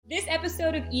This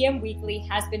episode of EM Weekly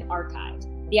has been archived.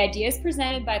 The ideas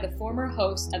presented by the former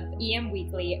host of EM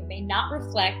Weekly may not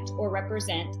reflect or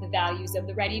represent the values of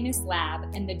the Readiness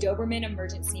Lab and the Doberman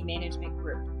Emergency Management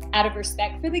Group. Out of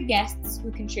respect for the guests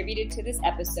who contributed to this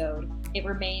episode, it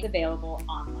remains available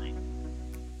online.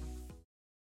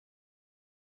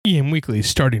 EM Weekly is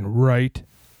starting right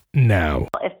now.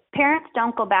 If parents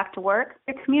don't go back to work,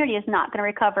 their community is not going to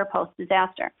recover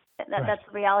post-disaster. That's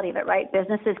the reality of it, right?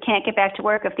 Businesses can't get back to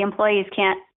work if the employees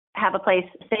can't have a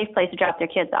safe place to drop their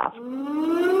kids off.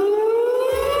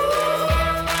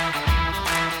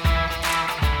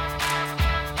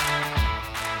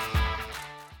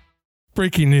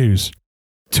 Breaking news.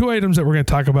 Two items that we're going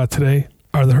to talk about today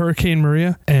are the Hurricane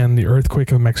Maria and the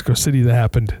earthquake of Mexico City that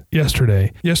happened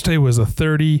yesterday. Yesterday was the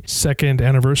 32nd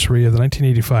anniversary of the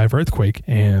 1985 earthquake,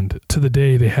 and to the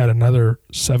day they had another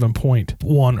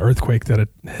 7.1 earthquake that had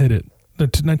hit it. The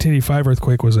 1985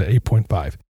 earthquake was at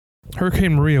 8.5.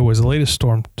 Hurricane Maria was the latest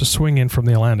storm to swing in from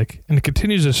the Atlantic, and it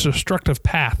continues its destructive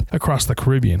path across the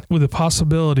Caribbean, with the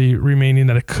possibility remaining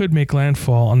that it could make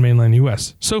landfall on mainland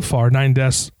U.S. So far, 9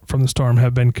 deaths from the storm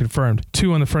have been confirmed.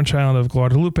 2 on the French island of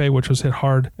Guadeloupe, which was hit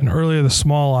hard, and earlier the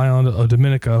small island of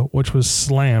Dominica, which was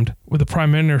slammed, with the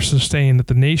Prime Minister saying that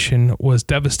the nation was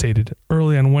devastated.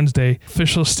 Early on Wednesday,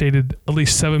 officials stated at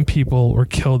least 7 people were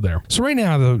killed there. So right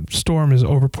now, the storm is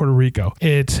over Puerto Rico.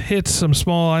 It hit some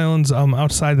small islands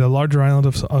outside the larger island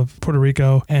of Puerto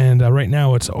Rico, and right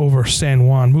now it's over San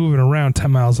Juan, moving around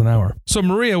 10 miles an hour. So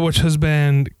Maria, which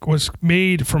was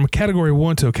made from a Category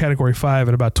 1 to a Category 5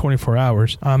 in about 24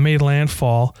 hours, made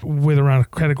landfall with around a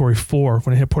Category 4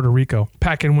 when it hit Puerto Rico,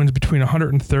 packing winds between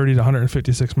 130 to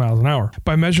 156 miles an hour.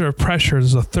 By measure of pressure, this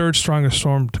is the third strongest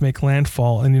storm to make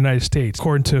landfall in the United States,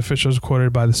 according to officials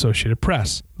quoted by the Associated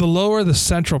Press. The lower the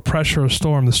central pressure of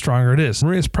storm, the stronger it is.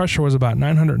 Maria's pressure was about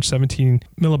 917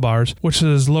 millibars, which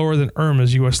is lower than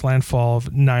Irma's U.S. landfall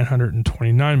of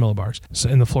 929 millibars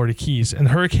in the Florida Keys. And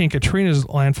Hurricane Katrina's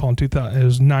landfall in 2000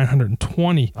 was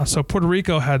 920. So Puerto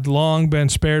Rico had long been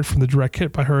spared from the direct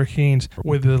hit by hurricanes,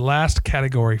 with the last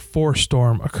Category 4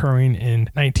 storm occurring in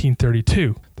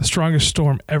 1932. The strongest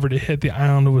storm ever to hit the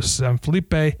island was San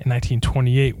Felipe in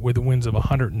 1928, with winds of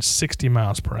 160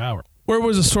 miles per hour. Where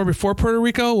was the storm before Puerto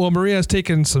Rico? Well, Maria has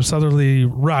taken some southerly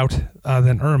route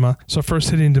than Irma. So first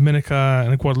hitting Dominica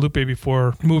and Guadeloupe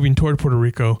before moving toward Puerto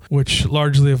Rico, which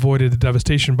largely avoided the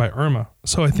devastation by Irma.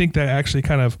 So I think that actually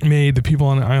kind of made the people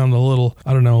on the island a little,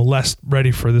 less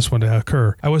ready for this one to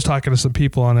occur. I was talking to some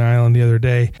people on the island the other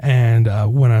day, and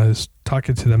when I was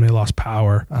talking to them, they lost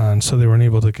power, and so they weren't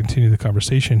able to continue the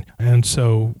conversation. And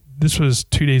so this was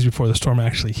 2 days before the storm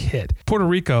actually hit. Puerto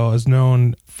Rico is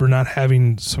known for not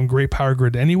having some great power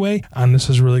grid anyway, and this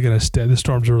storm's really going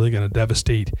to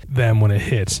devastate them when it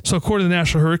hits. So according to the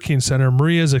National Hurricane Center,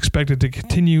 Maria is expected to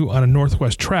continue on a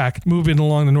northwest track, moving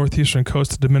along the northeastern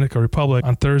coast of Dominican Republic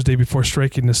on Thursday before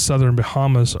striking the southern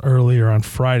Bahamas earlier on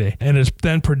Friday. And it's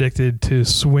then predicted to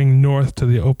swing north to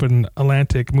the open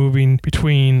Atlantic, moving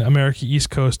between America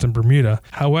East Coast and Bermuda.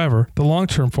 However, the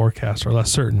long-term forecasts are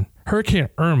less certain. Hurricane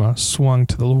Irma swung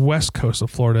to the west coast of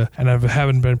Florida and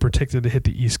haven't been predicted to hit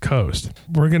the east coast.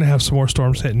 We're going to have some more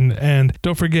storms hitting, and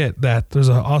don't forget that there's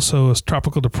also a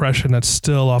tropical depression that's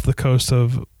still off the coast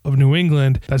of New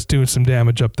England that's doing some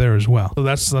damage up there as well. So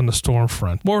that's on the storm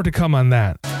front. More to come on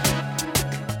that.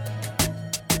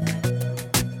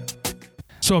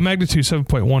 So a magnitude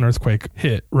 7.1 earthquake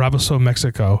hit Rabaso,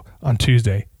 Mexico on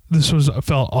Tuesday. This was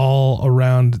felt all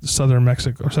around southern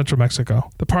Mexico or central Mexico.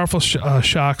 The powerful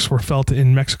shocks were felt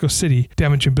in Mexico City,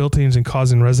 damaging buildings and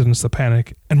causing residents to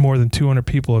panic, and more than 200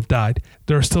 people have died.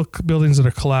 There are still buildings that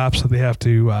are collapsed that they have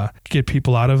to get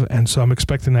people out of, and so I'm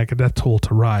expecting that death toll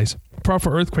to rise. A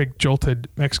powerful earthquake jolted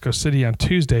Mexico City on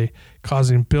Tuesday,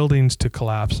 causing buildings to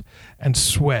collapse and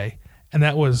sway. And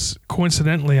that was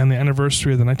coincidentally on the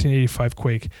anniversary of the 1985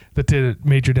 quake that did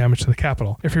major damage to the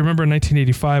capital. If you remember,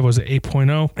 1985 was at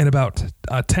 8.0, and about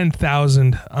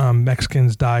 10,000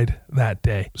 Mexicans died that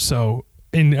day. So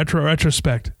in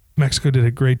retrospect, Mexico did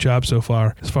a great job so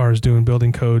far as doing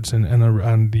building codes and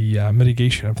the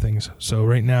mitigation of things. So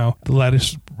right now, the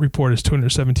latest report is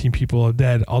 217 people are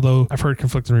dead, although I've heard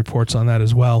conflicting reports on that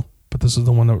as well. But this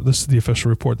is the official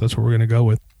report. That's what we're going to go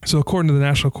with. So according to the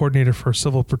National Coordinator for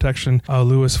Civil Protection,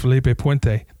 Luis Felipe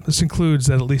Puente, This includes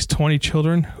that at least 20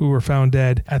 children who were found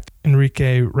dead at the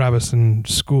Enrique Rabison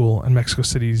School in Mexico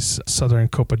City's southern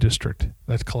Copa district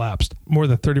that collapsed. More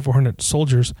than 3,400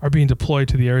 soldiers are being deployed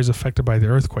to the areas affected by the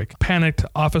earthquake. Panicked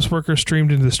office workers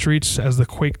streamed into the streets as the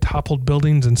quake toppled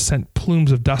buildings and sent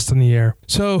plumes of dust in the air.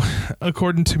 So,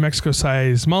 according to Mexico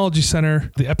Seismology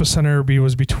Center, the epicenter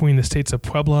was between the states of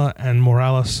Puebla and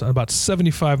Morelos, about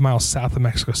 75 miles south of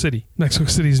Mexico City. Mexico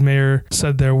City's mayor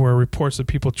said there were reports of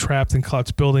people trapped in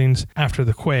collapsed buildings after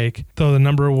the quake, though the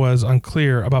number was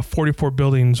unclear. About 44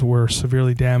 buildings were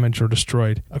severely damaged or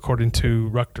destroyed, according to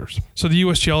Reuters. So the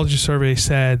U.S. Geology Survey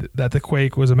said that the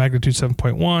quake was a magnitude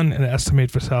 7.1 and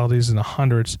estimated fatalities in the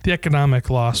hundreds. The economic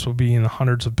loss will be in the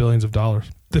hundreds of billions of dollars.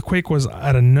 The quake was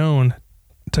at a known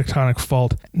tectonic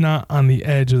fault, not on the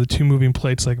edge of the two moving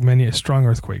plates like many strong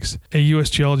earthquakes. A U.S.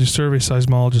 Geology Survey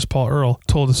seismologist, Paul Earle,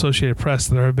 told Associated Press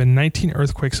that there have been 19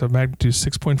 earthquakes of magnitude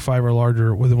 6.5 or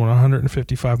larger within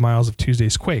 155 miles of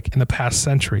Tuesday's quake in the past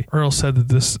century. Earle said that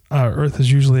this Earth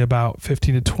is usually about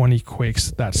 15 to 20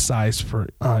 quakes that size for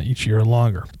each year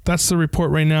longer. That's the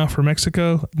report right now for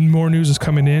Mexico. More news is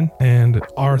coming in, and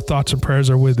our thoughts and prayers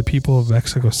are with the people of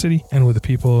Mexico City and with the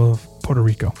people of Puerto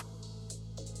Rico.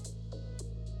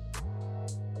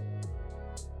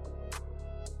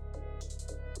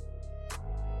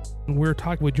 We're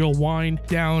talking with Joel Wine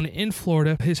down in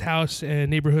Florida. His house and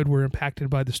neighborhood were impacted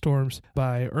by the storms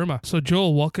by Irma. So,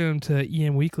 Joel, welcome to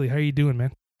EM Weekly. How are you doing,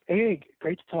 man? Hey,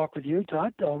 great to talk with you,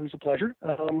 Todd. Always a pleasure.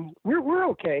 We're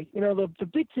okay. You know, the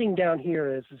big thing down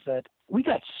here is that we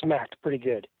got smacked pretty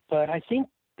good. But I think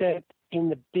that in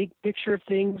the big picture of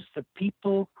things, the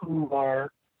people who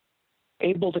are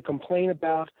able to complain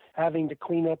about having to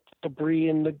clean up debris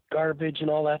and the garbage and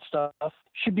all that stuff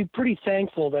should be pretty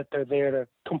thankful that they're there to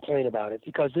complain about it,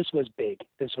 because this was big.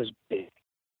 This was big.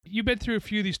 You've been through a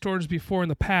few of these storms before in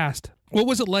the past. What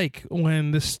was it like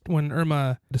when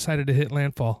Irma decided to hit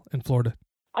landfall in Florida?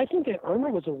 I think that Irma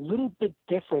was a little bit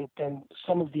different than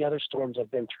some of the other storms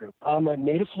I've been through. I'm a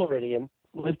native Floridian,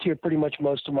 lived here pretty much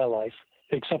most of my life,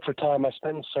 except for time I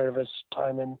spent in service,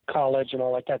 time in college and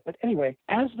all like that. But anyway,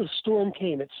 as the storm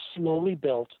came, it slowly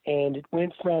built, and it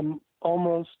went from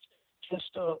almost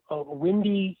just a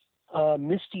windy,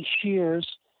 misty shears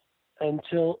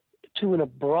to an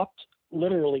abrupt,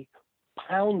 literally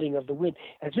pounding of the wind,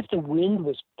 as if the wind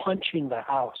was punching the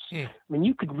house. I mean,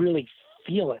 you could really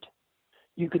feel it.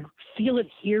 You could feel it,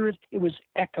 hear it. It was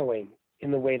echoing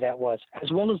in the way that was,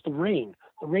 as well as the rain.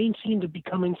 The rain seemed to be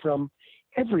coming from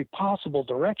every possible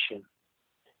direction.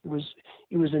 It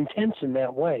was intense in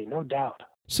that way, no doubt.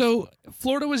 So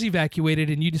Florida was evacuated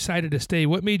and you decided to stay.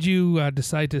 What made you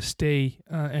decide to stay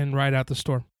and ride out the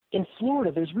storm? In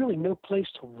Florida, there's really no place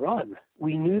to run.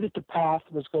 We knew that the path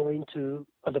of the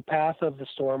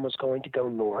storm was going to go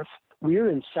north. We're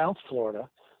in South Florida,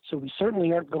 so we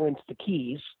certainly aren't going to the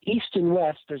Keys. East and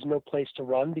west, there's no place to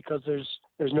run because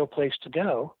there's no place to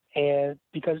go. And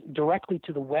because directly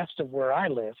to the west of where I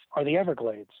live are the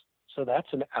Everglades. So that's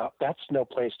no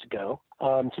place to go.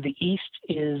 To the east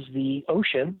is the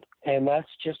ocean, and that's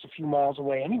just a few miles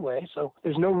away anyway. So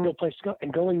there's no real place to go.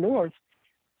 And going north,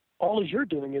 all you're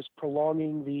doing is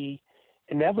prolonging the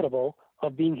inevitable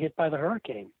of being hit by the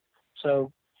hurricane.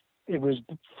 So it was,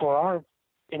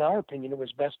 in our opinion, it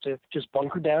was best to just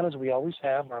bunker down as we always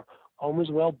have. Our home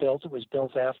was well built. It was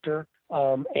built after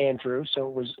Andrew, so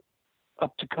it was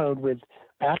up to code with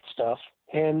that stuff.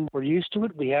 And we're used to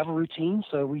it. We have a routine,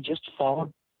 so we just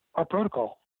followed our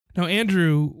protocol. Now,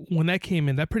 Andrew, when that came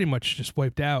in, that pretty much just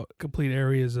wiped out complete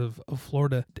areas of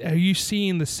Florida. Are you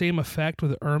seeing the same effect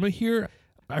with Irma here?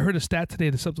 I heard a stat today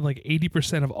that something like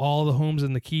 80% of all the homes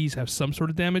in the Keys have some sort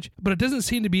of damage, but it doesn't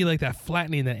seem to be like that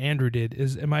flattening that Andrew did.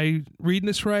 Am I reading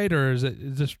this right, or is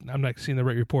this I'm not seeing the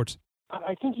right reports?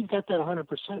 I think you've got that 100%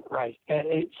 right,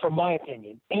 from my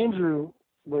opinion. Andrew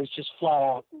was just flat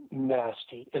out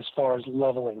nasty as far as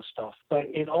leveling stuff. But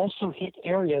it also hit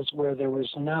areas where there was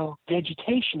no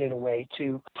vegetation in a way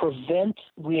to prevent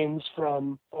winds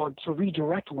or to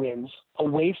redirect winds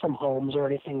away from homes or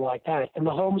anything like that. And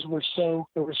there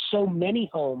were so many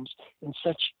homes in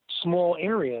such small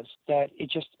areas that it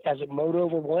just, as it mowed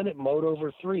over one, it mowed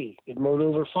over three, it mowed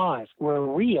over five. Where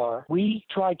we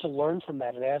tried to learn from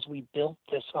that. And as we built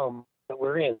this home that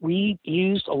we're in, we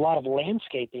used a lot of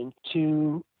landscaping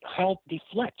to help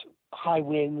deflect high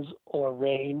winds or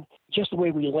rain, just the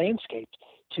way we landscaped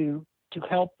to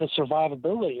help the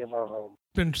survivability of our home.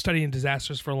 I've been studying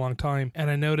disasters for a long time, and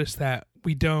I noticed that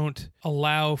we don't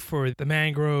allow for the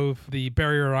mangrove, the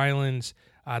barrier islands,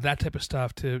 that type of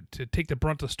stuff to take the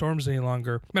brunt of storms any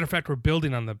longer. Matter of fact, we're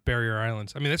building on the barrier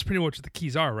islands. I mean, that's pretty much what the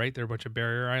Keys are, right? They're a bunch of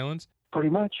barrier islands. Pretty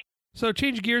much. So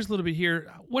change gears a little bit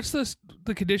here. What's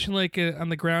the condition like on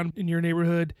the ground in your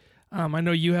neighborhood? I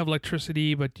know you have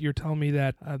electricity, but you're telling me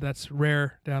that that's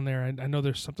rare down there. I know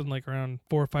there's something like around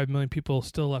 4 or 5 million people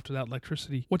still left without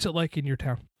electricity. What's it like in your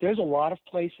town? There's a lot of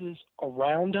places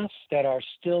around us that are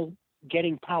still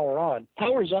getting power on.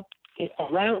 Power's up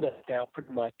around us now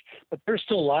pretty much, but there's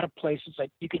still a lot of places that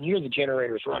you can hear the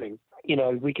generators running.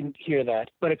 We can hear that.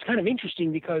 But it's kind of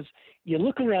interesting because you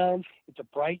look around, it's a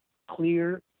bright,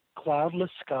 clear, cloudless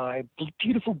sky,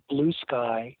 beautiful blue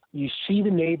sky. You see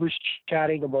the neighbors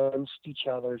chatting amongst each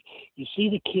other. You see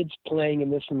the kids playing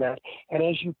and this and that. And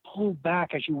as you pull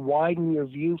back, as you widen your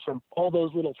view from all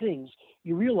those little things,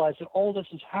 you realize that all this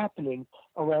is happening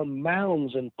around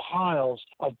mounds and piles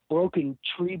of broken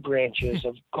tree branches,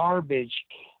 of garbage,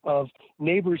 of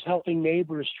neighbors helping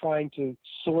neighbors trying to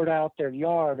sort out their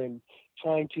yard and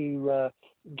trying to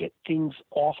get things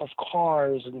off of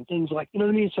cars and things like, you know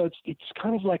what I mean? So it's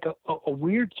kind of like a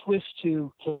weird twist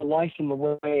to life in the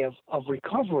way of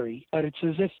recovery, but it's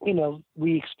as if,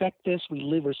 we expect this.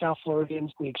 We're South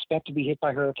Floridians. We expect to be hit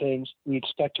by hurricanes. We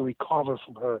expect to recover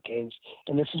from hurricanes.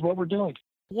 And this is what we're doing.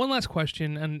 One last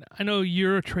question, and I know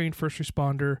you're a trained first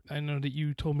responder. I know that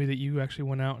you told me that you actually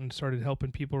went out and started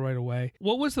helping people right away.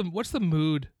 What's the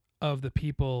mood of the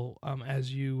people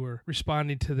as you were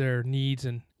responding to their needs,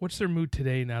 and what's their mood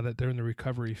today now that they're in the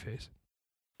recovery phase?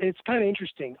 It's kind of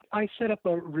interesting. I set up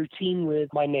a routine with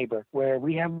my neighbor where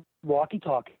we have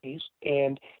walkie-talkies,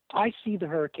 and I see the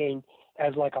hurricane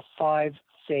as like a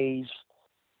 5-phase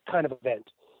kind of event.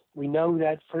 We know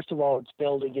that, first of all, it's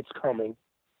building, it's coming.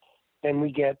 Then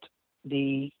we get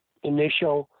the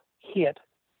initial hit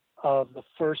of the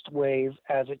first wave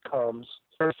as it comes.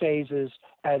 Third phase is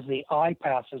as the eye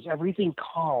passes, everything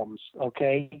calms,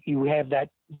 okay? You have that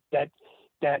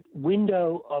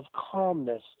window of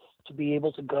calmness to be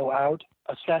able to go out,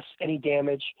 assess any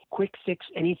damage, quick fix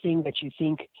anything that you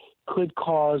think could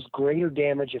cause greater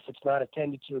damage if it's not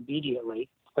attended to immediately.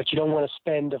 But you don't want to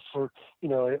spend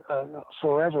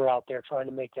forever out there trying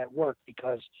to make that work,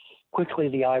 because quickly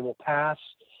the eye will pass,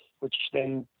 which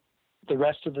then the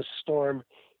rest of the storm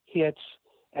hits,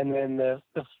 and then the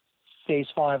phase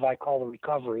 5 I call the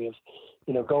recovery of,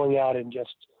 going out and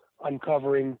just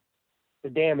uncovering the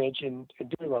damage and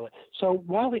doing all that. So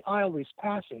while the eye was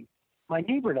passing, my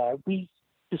neighbor and I, we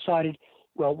decided,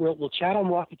 well, we'll chat on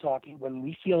walkie-talkie when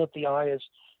we feel that the eye is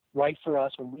right for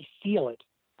us, when we feel it,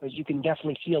 because you can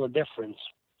definitely feel a difference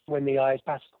when the eye is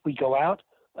passing. We go out,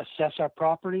 assess our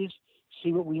properties,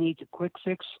 see what we need to quick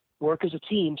fix, work as a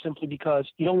team, simply because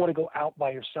you don't want to go out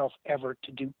by yourself ever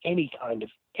to do any kind of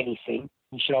anything.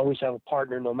 You should always have a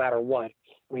partner no matter what.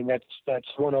 I mean, that's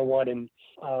 101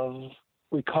 of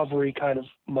recovery kind of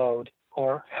mode,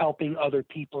 or helping other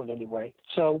people in any way.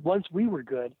 So once we were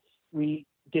good, we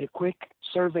did a quick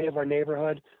survey of our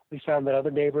neighborhood. We found that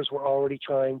other neighbors were already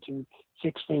trying to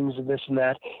fix things and this and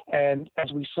that. And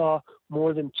as we saw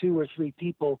more than 2 or 3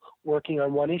 people working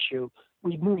on one issue,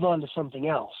 we moved on to something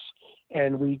else.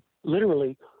 And we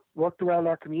literally worked around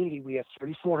our community. We have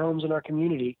 34 homes in our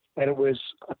community, and it was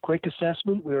a quick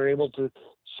assessment. We were able to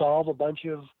solve a bunch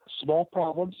of small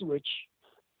problems, which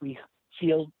we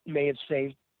feel may have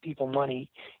saved people money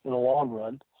in the long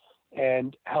run,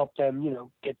 and help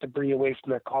them, get debris away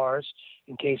from their cars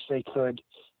in case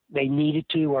they needed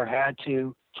to or had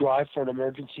to drive for an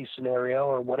emergency scenario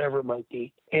or whatever it might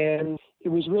be. And it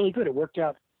was really good. It worked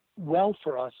out well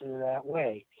for us in that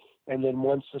way. And then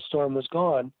once the storm was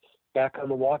gone, back on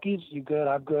the walkies, you good,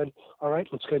 I'm good. All right,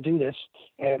 let's go do this.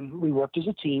 And we worked as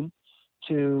a team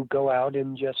to go out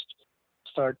and just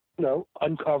start,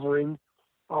 uncovering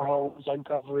our homes,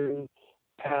 uncovering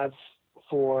paths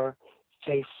for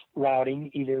safe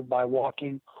routing, either by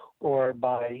walking or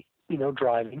by,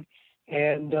 driving.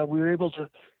 And we were able to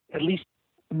at least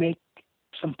make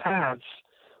some paths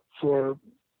for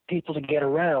people to get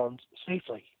around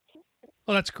safely.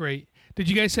 Well, that's great. Did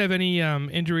you guys have any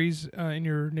injuries in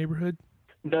your neighborhood?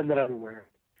 None that I'm aware of.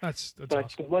 That's but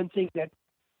awesome. The one thing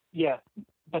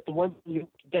but the one thing you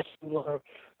definitely want to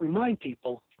remind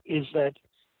people is that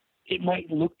it might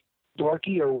look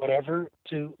dorky or whatever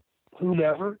to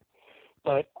whomever,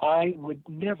 but I would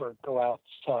never go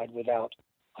outside without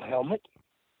a helmet,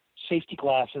 safety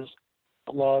glasses,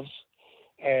 gloves,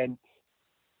 and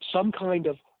some kind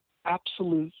of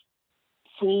absolute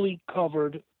fully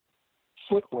covered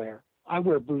footwear. I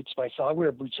wear boots myself. I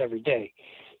wear boots every day.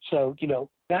 So,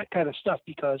 that kind of stuff,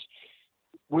 because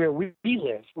where we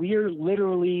live, we are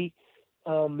literally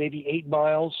maybe 8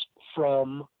 miles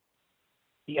from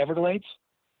the Everglades.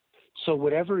 So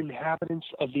whatever inhabitants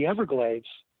of the Everglades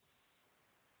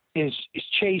is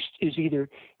either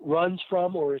runs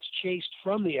from or is chased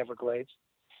from the Everglades,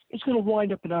 it's going to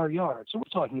wind up in our yard. So we're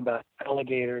talking about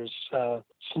alligators,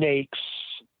 snakes,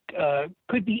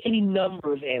 could be any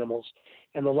number of animals.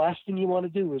 And the last thing you want to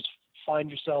do is find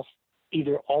yourself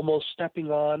either almost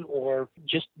stepping on or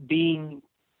just being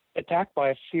attacked by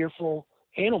a fearful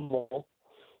animal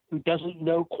who doesn't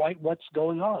know quite what's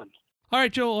going on. All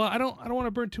right, Joel. I don't want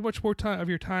to burn too much more time of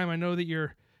your time. I know that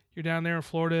you're down there in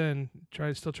Florida and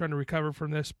still trying to recover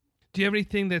from this. Do you have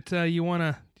anything that you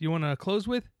wanna close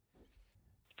with?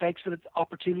 Thanks for the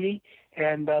opportunity,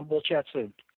 and we'll chat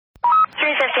soon.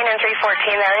 315 and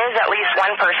 314, there is at least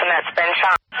one person that's been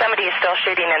shot. Somebody is still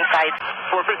shooting inside.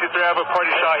 453, I have a party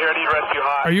shot here. I need rescue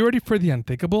hot. Are you ready for the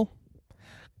unthinkable?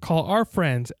 Call our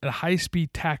friends at High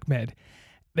Speed TACMed.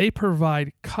 They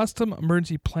provide custom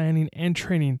emergency planning and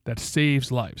training that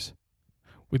saves lives.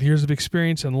 With years of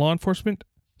experience in law enforcement,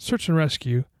 search and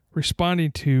rescue,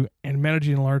 responding to and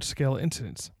managing large-scale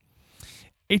incidents,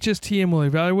 HSTM will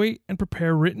evaluate and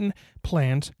prepare written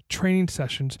plans, training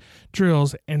sessions,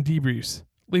 drills, and debriefs,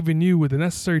 leaving you with the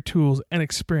necessary tools and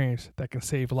experience that can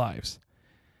save lives.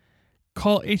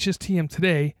 Call HSTM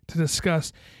today to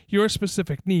discuss your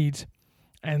specific needs,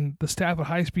 and the staff at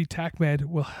High Speed TACMed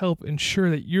will help ensure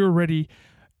that you're ready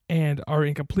and are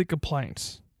in complete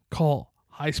compliance. Call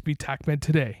High Speed TACMed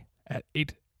today at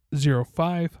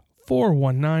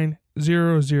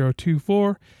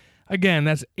 805-419-0024. Again,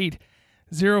 that's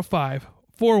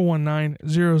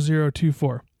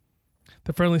 805-419-0024.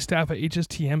 The friendly staff at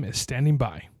HSTM is standing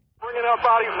by. Bringing out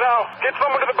bodies now. Get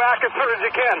someone to the back as soon as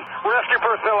you can. Rescue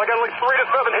personnel. I got at least 3 to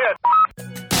 7 hits.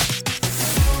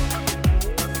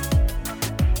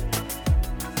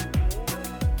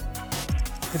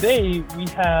 Today we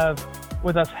have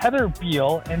with us Heather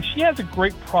Beal, and she has a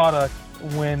great product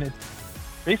when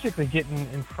it's basically getting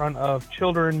in front of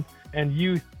children and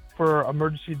youth for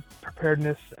emergency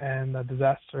preparedness and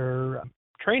disaster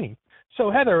training. So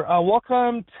Heather,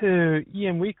 welcome to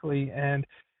EM Weekly, and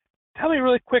tell me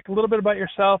really quick a little bit about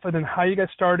yourself and then how you guys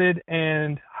started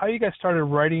and how you guys started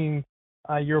writing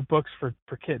your books for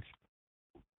kids.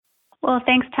 Well,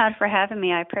 thanks, Todd, for having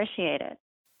me. I appreciate it.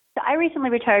 So I recently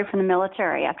retired from the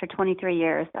military after 23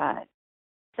 years.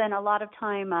 Spent a lot of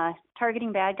time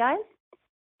targeting bad guys.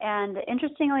 And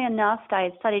interestingly enough, I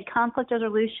had studied conflict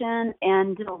resolution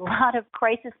and did a lot of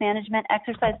crisis management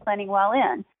exercise planning while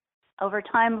in. Over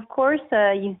time, of course,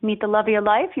 you meet the love of your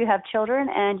life, you have children,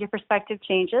 and your perspective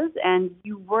changes, and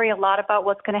you worry a lot about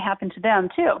what's going to happen to them,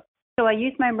 too. So I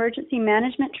used my emergency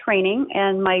management training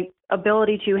and my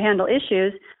ability to handle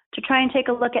issues to try and take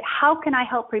a look at how can I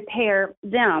help prepare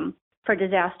them for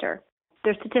disaster.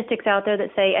 There's statistics out there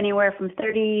that say anywhere from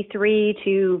 33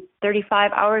 to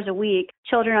 35 hours a week,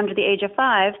 children under the age of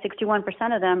 5,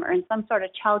 61% of them are in some sort of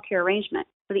childcare arrangement.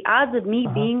 So the odds of me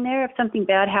being there if something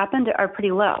bad happened are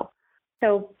pretty low.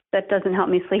 So that doesn't help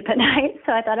me sleep at night.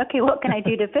 So I thought, okay, what can I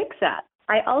do to fix that?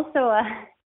 I also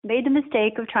made the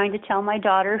mistake of trying to tell my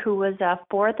daughter, who was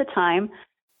 4 at the time,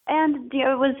 and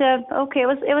it was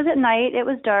it was at night, it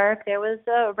was dark, there was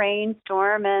a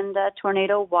rainstorm and a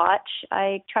tornado watch.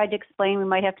 I tried to explain we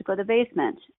might have to go to the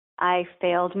basement. I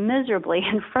failed miserably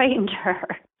and frightened her.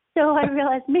 So I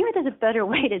realized maybe there's a better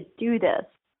way to do this.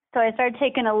 So I started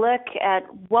taking a look at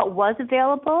what was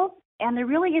available, and there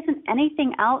really isn't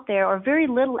anything out there, or very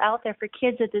little out there, for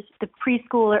kids at the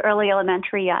preschool or early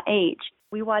elementary age.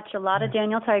 We watch a lot of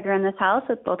Daniel Tiger in this house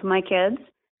with both of my kids.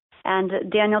 And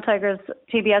Daniel Tiger's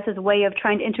PBS's way of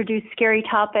trying to introduce scary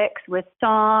topics with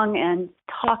song and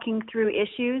talking through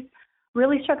issues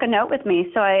really struck a note with me.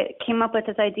 So I came up with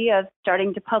this idea of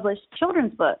starting to publish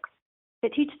children's books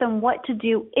that teach them what to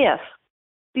do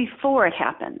before it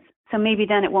happens. So maybe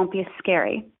then it won't be as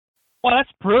scary. Well,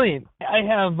 that's brilliant. I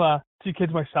have 2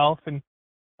 kids myself, and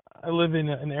I live in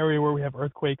an area where we have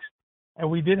earthquakes. And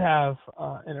we did have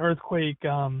an earthquake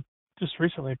just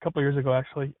recently, a couple of years ago,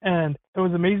 actually. And it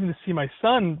was amazing to see my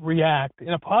son react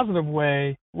in a positive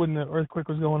way when the earthquake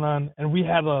was going on. And we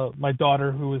had my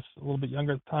daughter, who was a little bit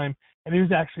younger at the time, and he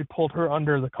was actually pulled her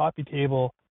under the coffee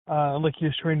table like he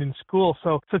was trained in school.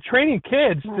 So training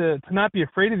kids to not be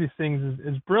afraid of these things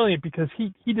is brilliant, because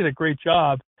he did a great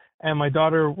job. And my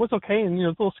daughter was okay, and it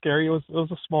was a little scary. It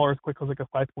was a small earthquake. It was like a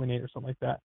 5.8 or something like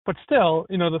that. But still,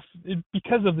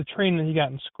 because of the training that he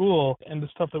got in school and the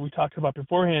stuff that we talked about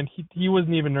beforehand, he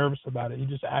wasn't even nervous about it. He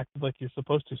just acted like he was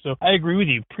supposed to. So I agree with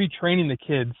you. Pre-training the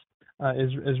kids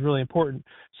is really important.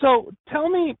 So tell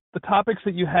me the topics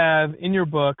that you have in your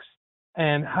books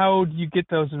and how do you get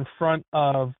those in front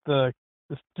of the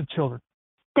children?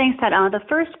 Thanks, Todd. The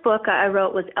first book I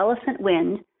wrote was Elephant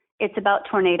Wind. It's about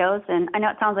tornadoes, and I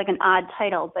know it sounds like an odd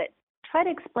title, but try to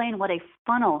explain what a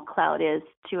funnel cloud is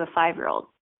to a 5-year-old.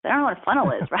 They don't know what a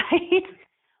funnel is, right?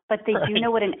 But they do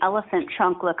know what an elephant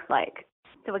trunk looks like.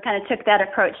 So we kind of took that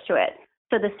approach to it.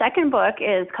 So the second book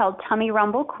is called Tummy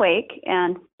Rumble Quake,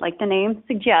 and like the name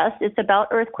suggests, it's about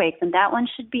earthquakes, and that one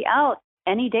should be out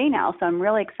any day now, so I'm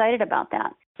really excited about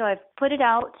that. So I've put it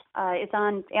out. It's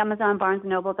on Amazon, Barnes &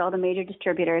 Noble, all the major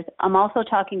distributors. I'm also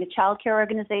talking to childcare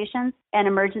organizations and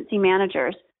emergency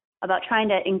managers about trying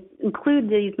to include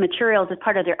these materials as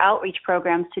part of their outreach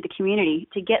programs to the community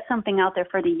to get something out there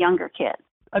for the younger kids.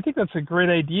 I think that's a great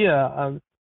idea,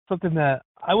 something that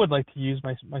I would like to use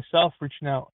myself, reaching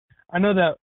out. I know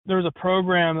that there was a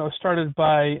program that was started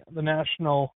by the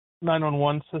National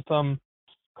 911 system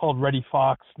called Ready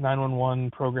Fox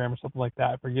 911 program or something like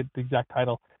that. I forget the exact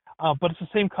title. But it's the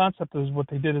same concept as what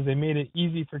they did is they made it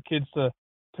easy for kids to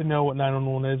know what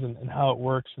 911 is and how it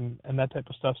works and that type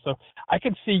of stuff. So I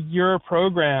could see your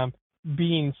program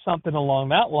being something along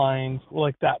that line,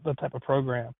 like that type of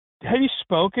program. Have you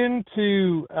spoken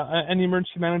to any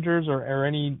emergency managers or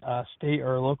any state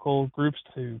or local groups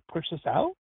to push this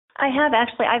out? I have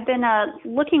actually. I've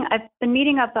been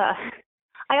meeting up.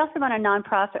 I also run a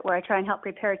nonprofit where I try and help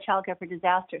prepare childcare for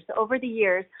disaster. So over the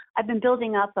years, I've been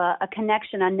building up a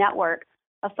connection, a network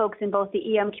of folks in both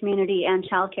the EM community and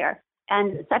childcare.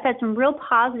 And so I've had some real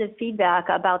positive feedback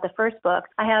about the first book.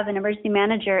 I have an emergency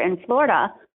manager in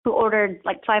Florida who ordered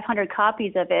like 500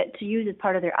 copies of it to use as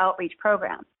part of their outreach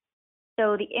program.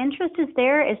 So the interest is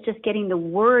there. It's just getting the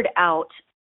word out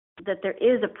that there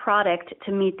is a product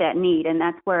to meet that need, and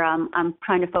that's where I'm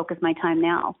trying to focus my time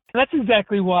now. That's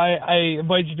exactly why I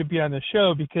invited you to be on the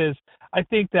show, because I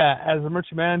think that as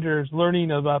emergency managers, learning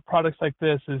about products like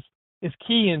this is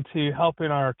key into helping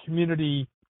our community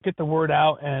get the word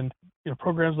out, and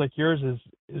programs like yours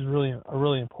is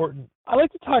really important. I'd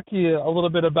like to talk to you a little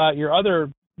bit about your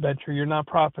other venture, your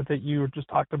nonprofit that you just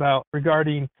talked about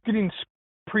regarding getting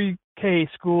pre-K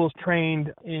schools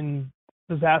trained in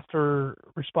disaster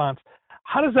response.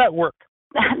 How does that work?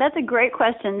 That's a great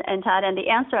question, and Todd, and the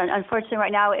answer, unfortunately,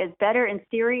 right now is better in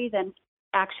theory than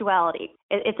actuality.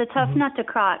 It's a tough nut to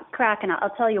crack, and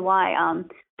I'll tell you why.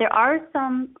 There are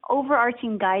some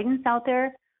overarching guidance out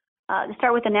there. To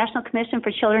start with, the National Commission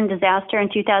for Children Disaster in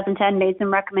 2010 made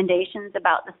some recommendations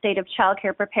about the state of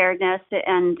childcare preparedness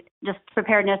and just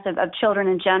preparedness of children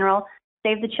in general.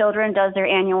 Save the Children does their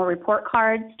annual report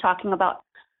cards talking about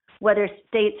whether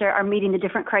states are meeting the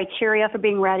different criteria for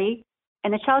being ready.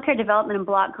 And the Child Care Development and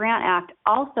Block Grant Act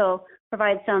also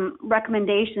provides some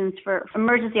recommendations for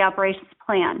emergency operations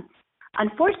plan.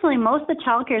 Unfortunately, most of the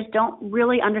child cares don't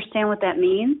really understand what that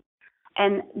means.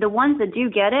 And the ones that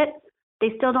do get it, they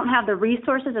still don't have the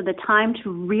resources or the time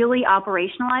to really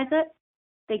operationalize it.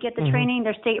 They get the training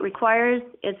their state requires.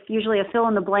 It's usually a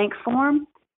fill-in-the-blank form.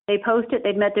 They post it.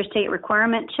 They've met their state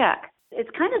requirement, check. It's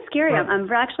kind of scary. Right.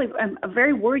 I'm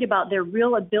very worried about their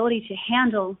real ability to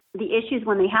handle the issues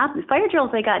when they happen. Fire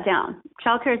drills, they got down.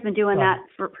 Childcare has been doing that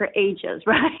for ages,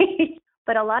 right?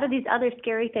 But a lot of these other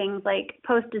scary things like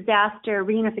post-disaster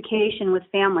reunification with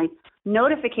families,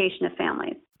 notification of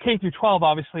families. K through 12,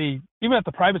 obviously, even at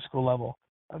the private school level,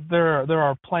 there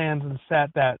are plans and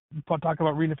set that talk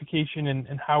about reunification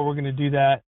and how we're going to do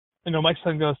that. My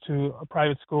son goes to a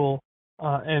private school.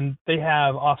 And they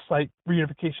have off-site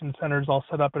reunification centers all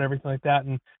set up and everything like that.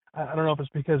 And I don't know if it's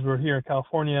because we're here in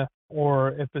California or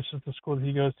if it's just the school that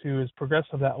he goes to is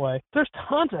progressive that way. There's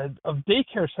tons of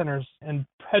daycare centers and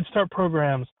Head Start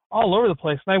programs all over the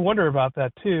place. And I wonder about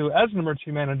that too, as an emergency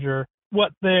manager,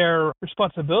 what their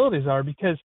responsibilities are,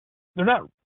 because they're not,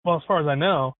 well, as far as I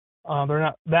know, they're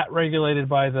not that regulated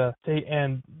by the state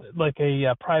and like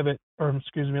a private,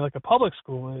 like a public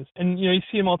school is. And, you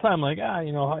see them all the time, like,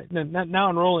 now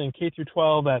enrolling K through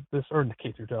 12 at this, or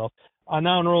K through 12,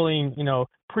 now enrolling,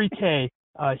 pre-K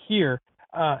here.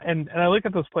 And I look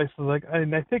at those places,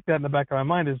 and I think that in the back of my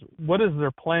mind is, what is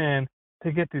their plan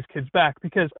to get these kids back?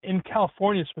 Because in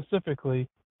California specifically,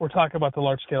 we're talking about the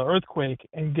large-scale earthquake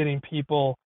and getting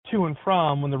people to and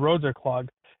from when the roads are clogged.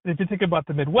 And if you think about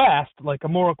the Midwest, like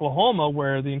Amoore, Oklahoma,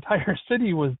 where the entire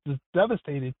city was just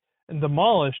devastated and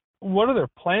demolished, what are their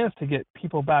plans to get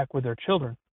people back with their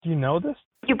children? Do you know this?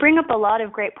 You bring up a lot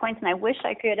of great points, and I wish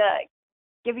I could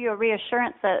give you a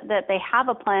reassurance that they have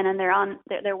a plan and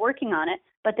they're working on it.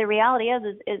 But the reality is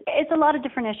it's a lot of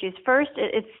different issues. First,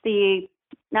 it's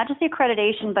not just the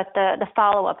accreditation, but the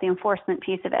follow-up, the enforcement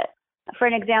piece of it. For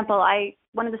an example,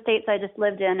 one of the states I just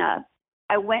lived in,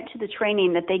 I went to the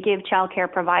training that they give child care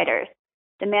providers,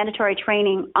 the mandatory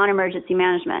training on emergency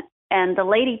management. And the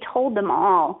lady told them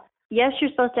all, yes, you're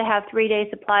supposed to have 3 days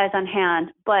supplies on hand,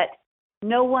 but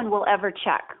no one will ever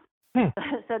check.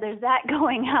 So there's that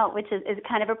going out, which is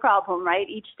kind of a problem, right?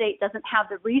 Each state doesn't have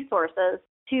the resources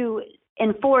to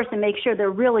enforce and make sure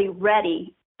they're really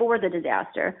ready for the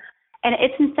disaster. And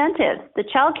it's incentives. The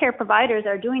child care providers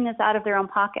are doing this out of their own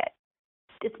pocket.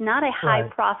 It's not a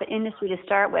high-profit industry to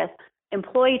start with.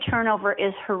 Employee turnover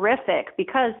is horrific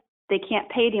because they can't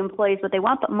pay the employees what they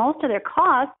want, but most of their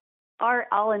costs are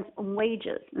all in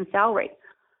wages and salary.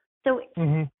 So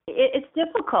it's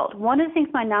difficult. One of the things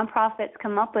my nonprofits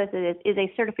come up with is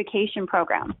a certification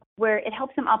program where it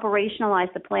helps them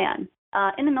operationalize the plan.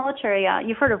 In the military,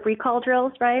 you've heard of recall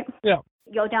drills, right? Yeah.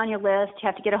 You go down your list, you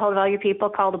have to get a hold of all your people,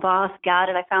 call the boss, got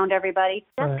it, I found everybody.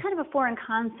 That's kind of a foreign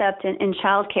concept in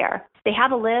childcare. They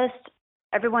have a list,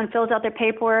 everyone fills out their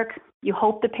paperwork, you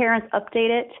hope the parents update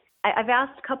it. I've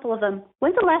asked a couple of them,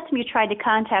 when's the last time you tried to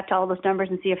contact all those numbers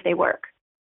and see if they work?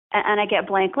 And I get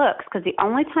blank looks because the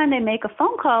only time they make a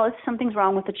phone call is something's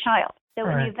wrong with the child. So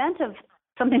in the event of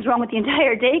something's wrong with the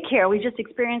entire daycare, we just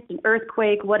experienced an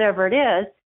earthquake, whatever it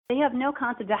is, they have no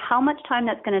concept of how much time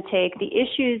that's going to take, the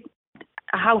issues,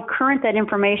 how current that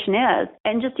information is,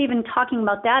 and just even talking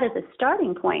about that as a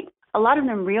starting point. A lot of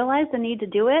them realize the need to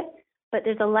do it, but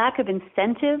there's a lack of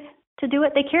incentive to do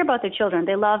it. They care about their children.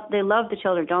 They love the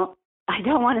children. I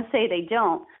don't want to say they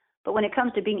don't. But when it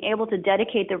comes to being able to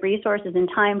dedicate the resources and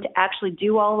time to actually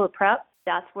do all the prep,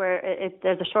 that's where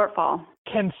there's a shortfall.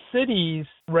 Can cities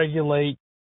regulate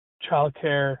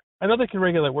childcare? I know they can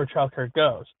regulate where childcare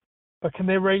goes, but can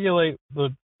they regulate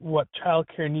what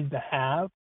childcare needs to have,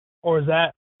 or is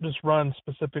that just run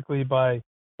specifically by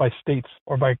states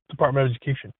or by Department of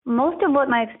Education? Most of what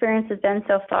my experience has been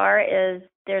so far is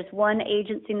there's one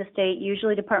agency in the state,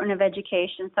 usually Department of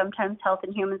Education, sometimes Health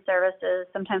and Human Services,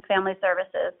 sometimes Family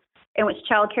Services, in which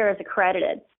child care is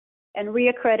accredited. And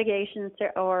reaccreditation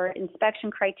or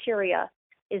inspection criteria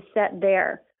is set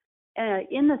there.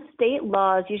 In the state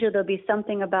laws, usually there'll be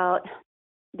something about,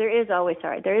 there is always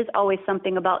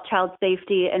something about child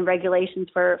safety and regulations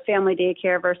for family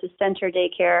daycare versus center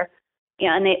daycare.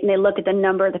 And they look at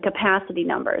the capacity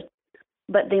numbers.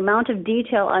 But the amount of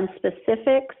detail on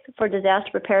specifics for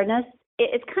disaster preparedness,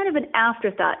 it's kind of an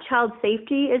afterthought. Child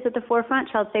safety is at the forefront,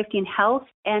 child safety and health,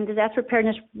 and disaster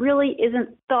preparedness really isn't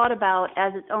thought about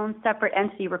as its own separate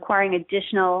entity requiring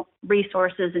additional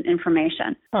resources and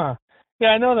information. Yeah,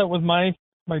 I know that with my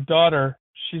daughter,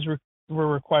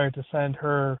 we're required to send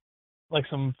her like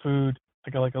some food,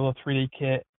 like a little 3-day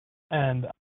kit, and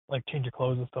like change of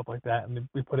clothes and stuff like that, and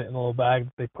we put it in a little bag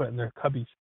that they put in their cubbies.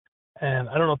 And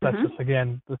I don't know if that's just,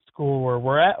 again, the school where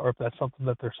we're at, or if that's something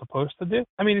that they're supposed to do.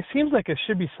 I mean, it seems like it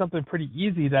should be something pretty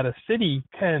easy that a city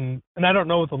can, and I don't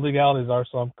know what the legalities are,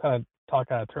 so I'm kind of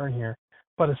talking out of turn here,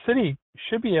 but a city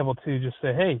should be able to just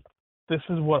say, hey, this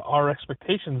is what our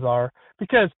expectations are,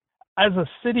 because as a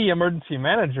city emergency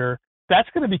manager, that's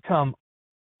going to become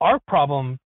our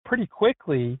problem pretty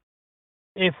quickly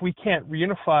if we can't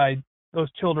reunify those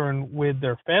children with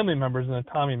their family members in a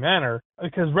timely manner,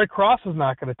 because Red Cross is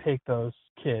not going to take those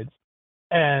kids,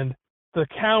 and the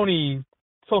county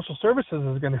social services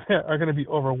are going to be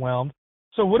overwhelmed.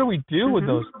 So what do we do with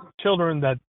those children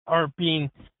that aren't being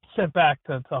sent back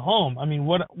to home? I mean,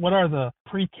 what are the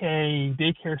pre-K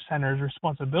daycare centers'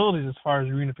 responsibilities as far as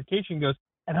reunification goes,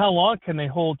 and how long can they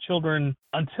hold children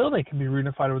until they can be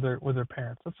reunified with their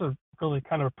parents? That's a really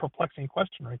kind of a perplexing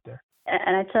question right there.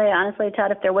 And I tell you honestly,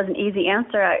 Todd, if there was an easy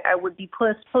answer, I would be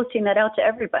posting that out to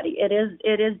everybody. It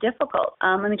is difficult.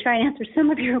 Let me try and answer some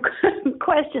of your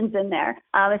questions in there.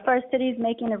 As far as cities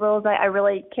making the rules, I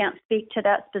really can't speak to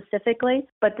that specifically.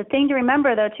 But the thing to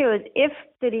remember, though, too, is if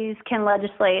cities can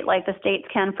legislate like the states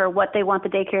can for what they want the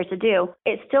daycares to do,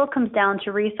 it still comes down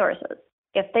to resources.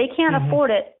 If they can't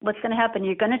afford it, what's going to happen?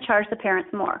 You're going to charge the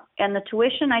parents more. And the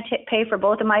tuition I pay for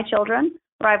both of my children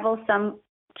rivals some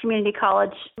community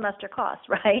college semester costs,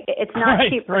 right? It's not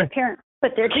cheap for the parents to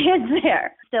put their kids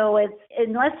there. So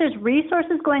unless there's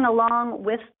resources going along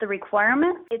with the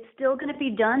requirement, it's still going to be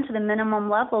done to the minimum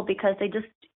level because they just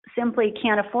simply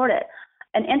can't afford it.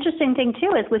 An interesting thing,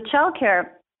 too, is with childcare,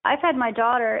 I've had my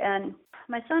daughter, and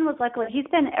my son was luckily, he's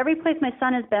been every place my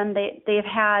son has been, they've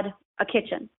had a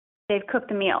kitchen. They've cooked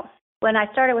the meals. When I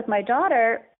started with my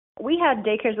daughter, we had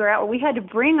daycares where we had to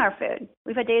bring our food.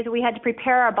 We've had days where we had to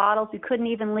prepare our bottles. We couldn't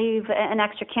even leave an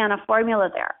extra can of formula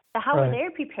there. So how are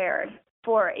they prepared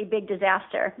for a big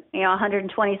disaster?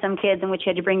 120 some kids in which you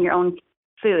had to bring your own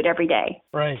food every day.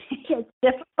 Right. It's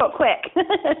difficult quick.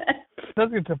 It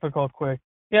does get difficult quick.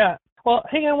 Yeah. Well,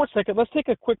 hang on one second. Let's take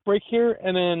a quick break here,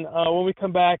 and then when we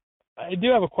come back, I do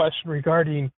have a question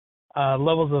regarding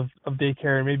levels of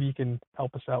daycare, and maybe you can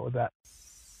help us out with that.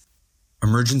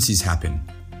 Emergencies happen.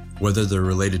 whether they're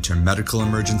related to medical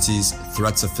emergencies,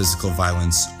 threats of physical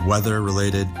violence,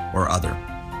 weather-related, or other.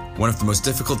 One of the most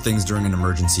difficult things during an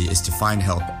emergency is to find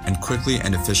help and quickly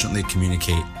and efficiently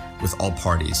communicate with all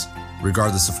parties,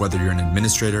 regardless of whether you're an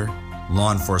administrator,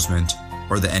 law enforcement,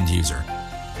 or the end user.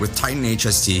 With Titan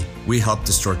HST, we help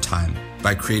to store time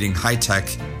by creating high-tech,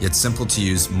 yet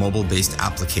simple-to-use mobile-based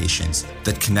applications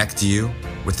that connect you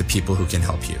with the people who can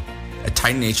help you. At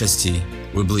Titan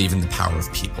HST, we believe in the power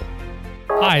of people.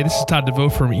 Hi, this is Todd DeVoe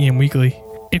from EM Weekly.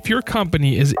 If your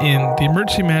company is in the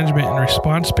emergency management and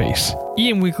response space,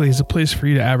 EM Weekly is a place for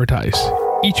you to advertise.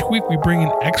 Each week we bring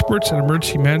in experts in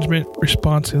emergency management,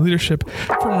 response, and leadership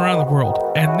from around the world,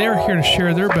 and they're here to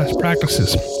share their best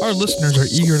practices. Our listeners are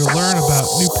eager to learn about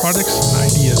new products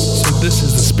and ideas, so this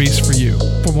is the space for you.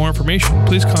 For more information,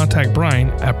 please contact Brian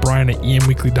at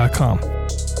brian@emweekly.com.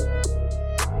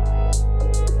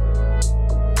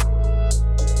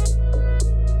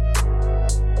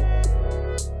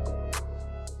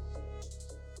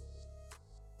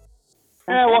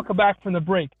 Yeah, welcome back from the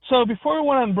break. So before we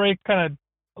went on break, kind of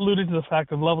alluded to the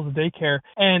fact of levels of daycare.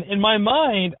 And in my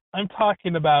mind, I'm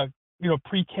talking about,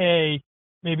 pre-K,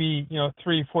 maybe,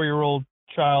 3-4-year-old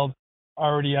child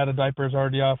already out of diapers,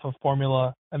 already off of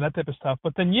formula and that type of stuff.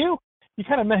 But then you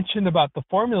kind of mentioned about the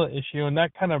formula issue, and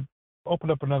that kind of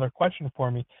opened up another question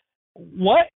for me.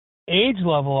 What age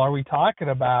level are we talking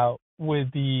about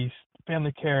with these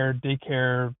family care,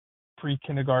 daycare,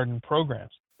 pre-kindergarten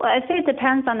programs? Well, I'd say it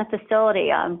depends on the facility.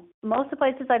 Most of the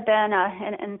places I've been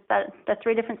in the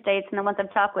 3 different states and the ones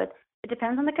I've talked with, it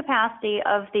depends on the capacity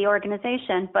of the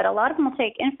organization, but a lot of them will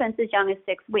take infants as young as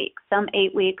 6 weeks, some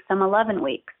 8 weeks, some 11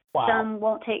 weeks. Wow. Some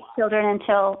won't take children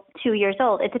until 2 years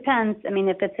old. It depends. I mean,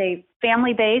 if it's a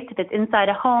family-based, if it's inside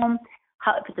a home,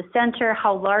 if it's a center,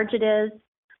 how large it is.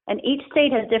 And each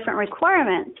state has different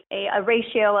requirements. A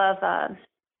ratio of,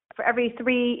 for every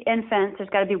 3 infants, there's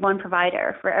got to be 1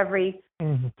 provider. For every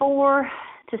 4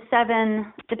 to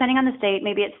 7, depending on the state,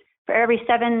 maybe it's for every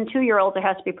 7 2-year-olds, there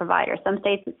has to be a provider. Some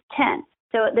states it's 10.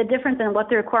 So the difference in what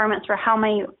the requirements for how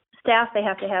many staff they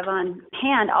have to have on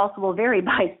hand also will vary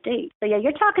by state. So yeah,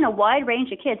 you're talking a wide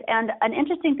range of kids. And an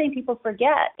interesting thing people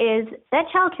forget is that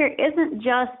childcare isn't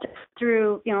just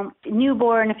through,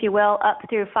 newborn, if you will, up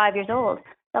through 5 years old.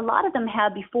 A lot of them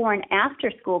have before and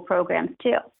after school programs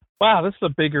too. Wow, this is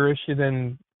a bigger issue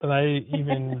than I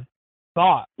even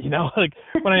thought. Like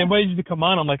when I invited you to come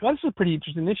on, I'm like, oh, this is a pretty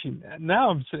interesting issue. Now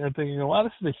I'm sitting there thinking, wow,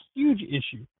 this is a huge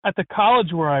issue. At the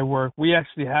college where I work, we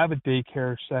actually have a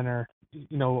daycare center. I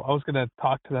was going to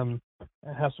talk to them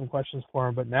and have some questions for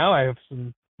them, but now I have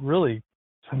some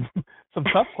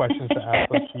tough questions to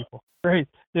ask those people. Great.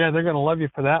 Yeah, they're going to love you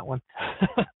for that one.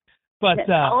 But it's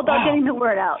all about getting the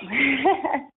word out.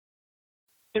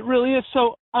 It really is.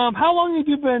 So, how long have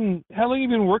you been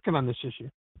working on this issue?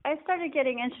 I started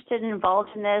getting interested and involved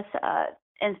in this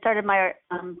and started my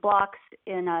blocks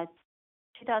in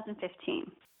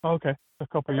 2015. Okay, a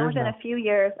couple years now. It's been a few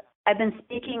years. I've been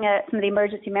speaking at some of the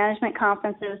emergency management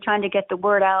conferences, trying to get the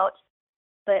word out.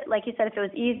 But like you said, if it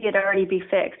was easy, it'd already be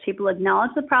fixed. People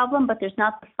acknowledge the problem, but there's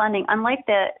not the funding. Unlike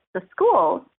the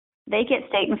schools, they get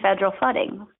state and federal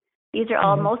funding. These are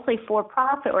all mostly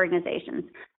for-profit organizations.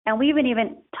 And we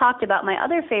even talked about my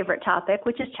other favorite topic,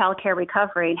 which is childcare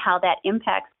recovery and how that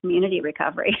impacts community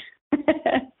recovery.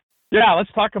 Yeah,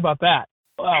 let's talk about that.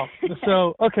 Wow.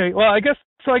 So, okay. Well, I guess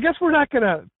we're not going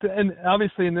to, and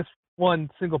obviously in this one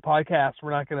single podcast,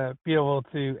 we're not going to be able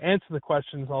to answer the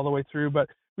questions all the way through, but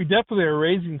we definitely are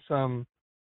raising some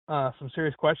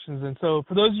serious questions. And so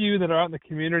for those of you that are out in the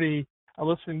community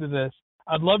listening to this,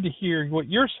 I'd love to hear what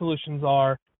your solutions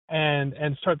are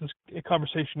and start this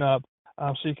conversation up.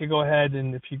 So you can go ahead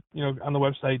and if you on the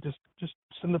website, just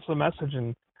send us a message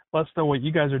and let us know what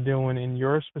you guys are doing in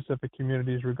your specific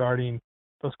communities regarding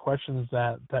those questions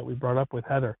that we brought up with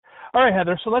Heather. All right,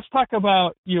 Heather. So let's talk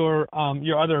about your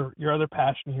other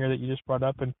passion here that you just brought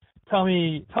up, and tell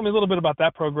me a little bit about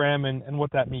that program and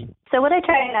what that means. So what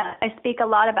I speak a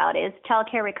lot about is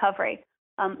childcare recovery.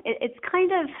 It's a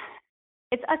kind of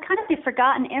the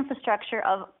forgotten infrastructure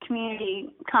of community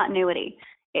continuity,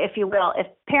 if you will. If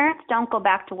parents don't go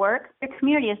back to work, the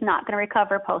community is not going to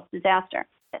recover post-disaster.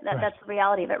 That's the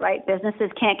reality of it, right? Businesses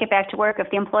can't get back to work if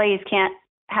the employees can't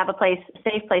have a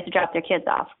safe place to drop their kids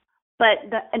off. But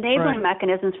the enabling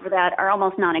mechanisms for that are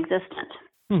almost non-existent.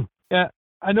 Yeah,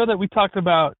 I know that we talked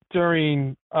about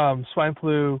during swine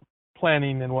flu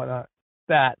planning and whatnot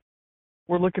that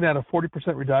we're looking at a 40%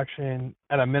 reduction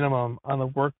at a minimum on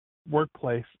the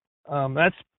workplace.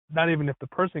 That's not even if the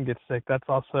person gets sick. That's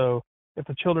also if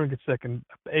the children get sick and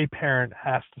a parent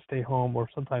has to stay home, or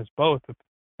sometimes both if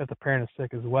the parent is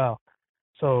sick as well.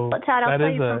 So well, Todd, I'll tell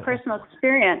you from personal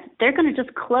experience, they're going to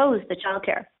just close the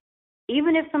childcare.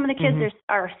 Even if some of the kids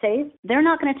are safe, they're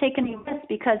not going to take any risks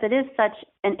because it is such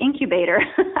an incubator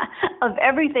of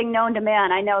everything known to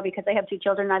man. I know because I have 2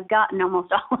 children, I've gotten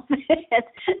almost all of it.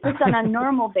 It's on a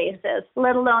normal basis,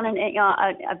 let alone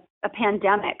a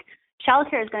pandemic.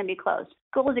 Childcare is going to be closed.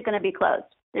 Schools are going to be closed.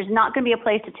 There's not going to be a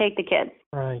place to take the kids.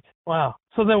 Right. Wow.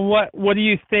 So then what do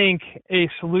you think a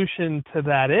solution to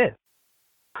that is?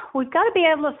 We've got to be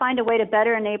able to find a way to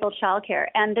better enable childcare.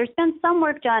 And there's been some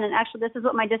work done, and actually this is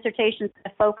what my dissertation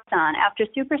focused on. After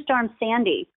Superstorm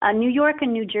Sandy, New York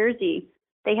and New Jersey,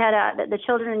 they had the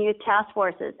Children and Youth Task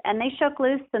Forces, and they shook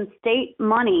loose some state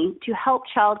money to help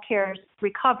childcare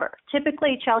recover.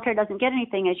 Typically, childcare doesn't get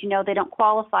anything. As you know, they don't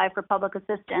qualify for public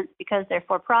assistance because they're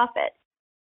for profit.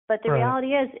 But the reality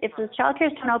is, if the childcare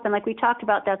is don't open, like we talked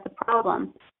about, that's a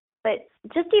problem. But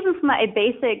just even from a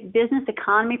basic business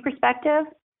economy perspective,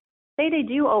 say they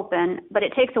do open, but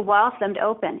it takes a while for them to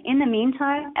open. In the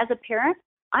meantime, as a parent,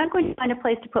 I'm going to find a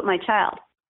place to put my child.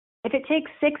 If it takes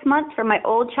 6 months for my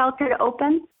old childcare to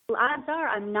open, odds are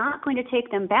I'm not going to take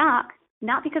them back,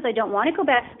 not because I don't want to go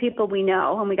back to people we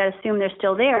know, and we got to assume they're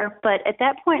still there, but at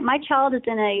that point, my child is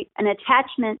in an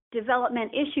attachment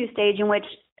development issue stage in which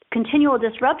continual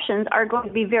disruptions are going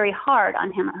to be very hard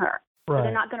on him or her. Right. So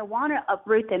they're not going to want to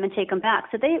uproot them and take them back.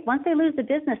 So once they lose the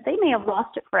business, they may have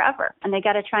lost it forever, and they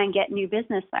got to try and get new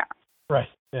business there. Right.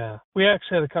 Yeah. We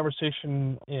actually had a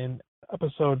conversation in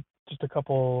episode just a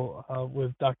couple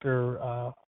with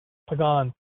Dr.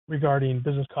 Pagan regarding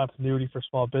business continuity for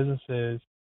small businesses,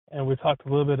 and we talked a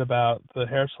little bit about the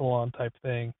hair salon type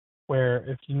thing, where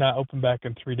if you're not open back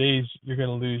in 3 days, you're going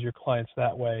to lose your clients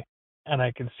that way. And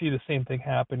I can see the same thing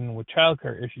happen with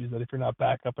childcare issues, that if you're not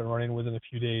back up and running within a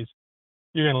few days,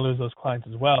 you're going to lose those clients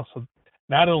as well. So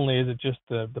not only is it just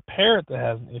the parent that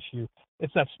has an issue,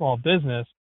 it's that small business.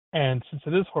 And since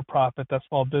it is for profit, that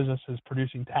small business is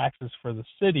producing taxes for the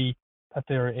city that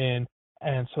they're in.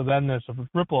 And so then there's a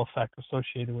ripple effect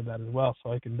associated with that as well.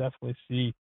 So I can definitely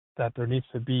see that there needs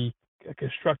to be a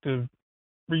constructive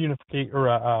reunification or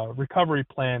a recovery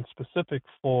plan specific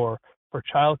for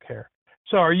childcare.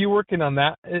 So are you working on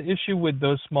that issue with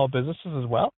those small businesses as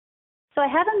well? So I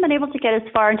haven't been able to get as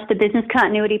far into the business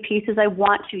continuity piece as I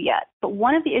want to yet. But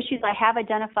one of the issues I have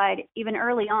identified even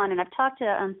early on, and I've talked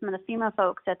to some of the FEMA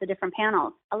folks at the different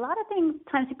panels, a lot of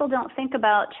times people don't think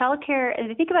about childcare, and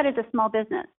they think about it as a small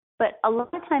business, but a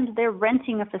lot of times they're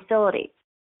renting a facility.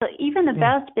 So even the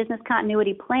best business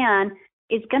continuity plan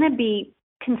is going to be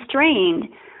constrained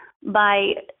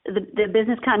by the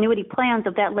business continuity plans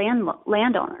of that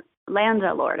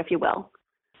landlord, if you will.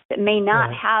 That may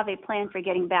not have a plan for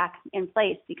getting back in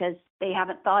place because they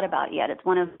haven't thought about it yet. It's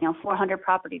one of 400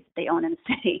 properties that they own in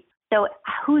the city. So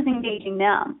who's engaging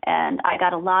them? And I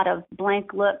got a lot of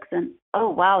blank looks and, oh,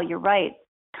 wow, you're right,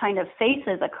 kind of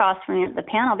faces across from the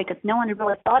panel because no one had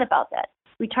really thought about that.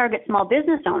 We target small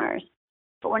business owners,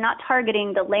 but we're not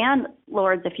targeting the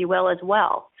landlords, if you will, as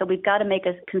well. So we've got to make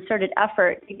a concerted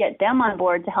effort to get them on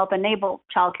board to help enable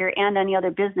childcare and any other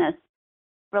business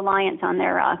reliance on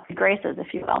their graces,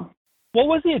 if you will. What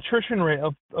was the attrition rate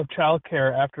of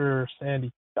childcare after Sandy?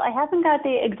 So I haven't got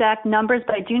the exact numbers,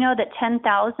 but I do know that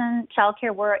 10,000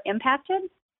 childcare were impacted.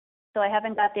 So I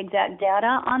haven't got the exact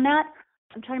data on that.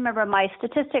 I'm trying to remember my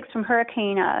statistics from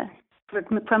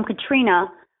from Katrina.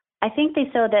 I think they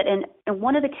showed that in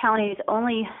one of the counties,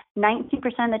 only 19% of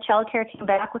the childcare came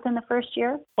back within the first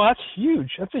year. Well, that's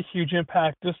huge. That's a huge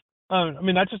impact. Just,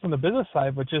 not just on the business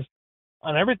side, but just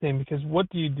on everything, because what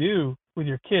do you do with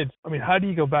your kids? I mean, how do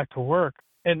you go back to work?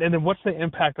 And then what's the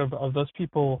impact of those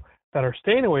people that are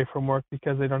staying away from work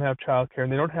because they don't have childcare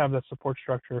and they don't have that support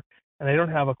structure and they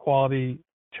don't have a quality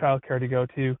childcare to go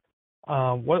to?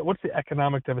 What's the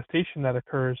economic devastation that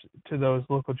occurs to those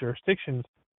local jurisdictions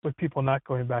with people not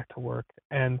going back to work?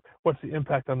 And what's the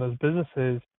impact on those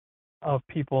businesses of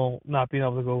people not being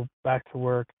able to go back to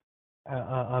work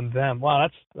on them? Wow,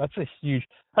 that's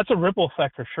a ripple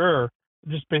effect for sure,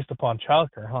 just based upon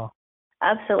childcare, huh?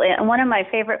 Absolutely. And one of my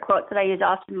favorite quotes that I use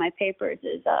often in my papers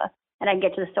is, and I can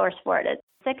get to the source for it, is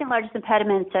second largest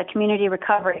impediment to community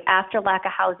recovery after lack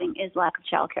of housing is lack of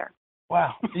childcare.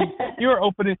 Wow.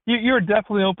 You're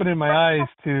definitely opening my eyes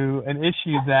to an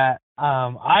issue that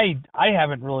I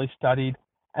haven't really studied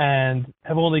and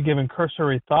have only given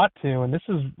cursory thought to. And this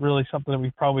is really something that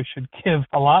we probably should give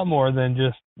a lot more than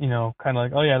just, kind of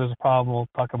like, oh yeah, there's a problem, we'll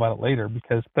talk about it later,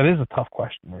 because that is a tough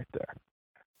question right there.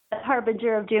 A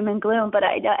harbinger of doom and gloom, but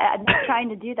I'm not trying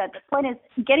to do that. The point is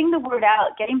getting the word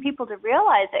out, getting people to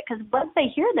realize it, because once they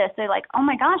hear this, they're like, oh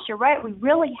my gosh, you're right, we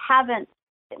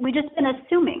just been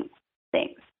assuming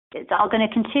things. it's all going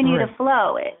to continue to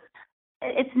flow.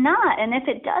 It's not. And if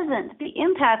it doesn't, the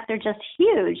impacts are just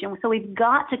huge. And so we've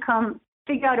got to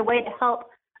figure out a way to help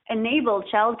enable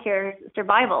childcare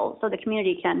survival so the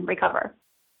community can recover.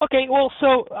 Okay, well,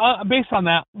 so based on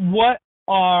that, what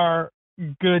are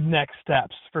good next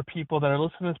steps for people that are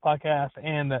listening to this podcast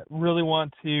and that really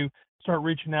want to start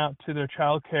reaching out to their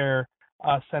childcare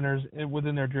centers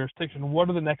within their jurisdiction? What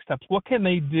are the next steps? What can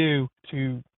they do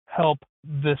to help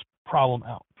this problem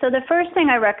out? So the first thing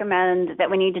I recommend that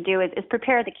we need to do is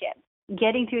prepare the kids.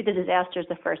 Getting through the disaster is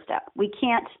the first step. We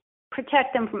can't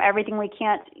protect them from everything. We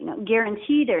can't,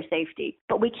 guarantee their safety,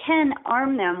 but we can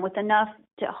arm them with enough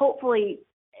to hopefully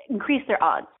increase their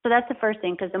odds. So that's the first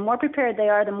thing, because the more prepared they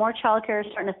are, the more childcare is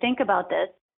starting to think about this,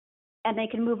 and they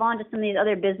can move on to some of these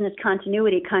other business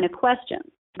continuity kind of questions.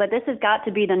 But this has got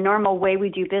to be the normal way we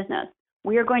do business.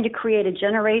 We are going to create a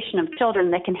generation of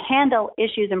children that can handle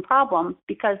issues and problems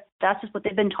because that's just what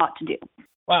they've been taught to do.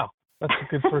 Wow, that's a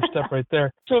good first step right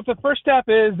there. So if the first step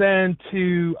is then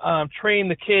to train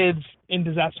the kids in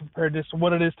disaster preparedness,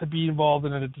 what it is to be involved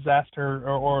in a disaster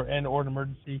or an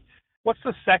emergency, what's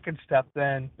the second step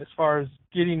then as far as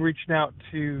reaching out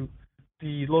to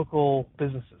the local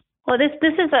businesses? Well, this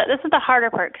is the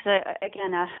harder part because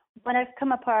again, when I've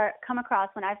come across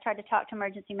when I've tried to talk to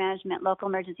emergency management, local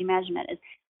emergency management, is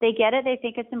they get it, they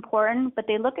think it's important, but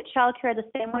they look at childcare the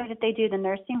same way that they do the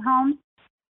nursing homes,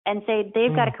 and say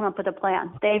they've got to come up with a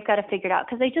plan, they've got to figure it out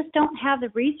because they just don't have the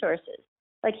resources.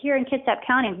 Like here in Kitsap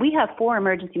County, we have 4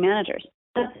 emergency managers.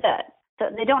 That's it. So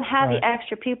they don't have the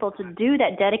extra people to do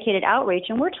that dedicated outreach,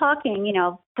 and we're talking,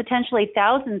 potentially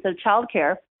thousands of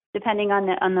childcare, depending on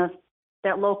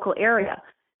that local area,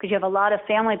 because you have a lot of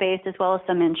family-based as well as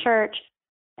some in church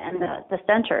and the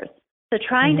centers. So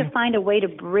trying to find a way to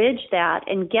bridge that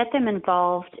and get them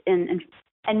involved and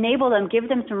enable them, give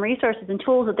them some resources and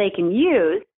tools that they can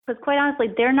use, because quite honestly,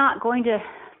 they're not going to,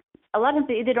 a lot of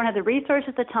them either don't have the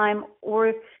resources, the time,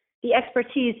 or the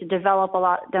expertise to develop a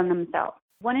lot of them themselves.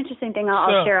 One interesting thing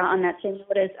I'll share on that same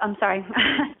note is, I'm sorry,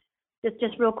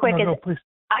 just real quick, please.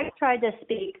 I've tried to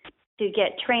speak to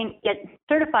get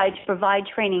certified to provide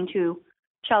training to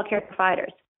child care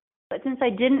providers. But since I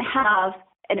didn't have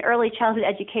an early childhood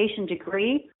education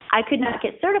degree, I could not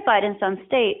get certified in some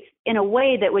states in a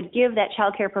way that would give that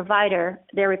child care provider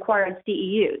their required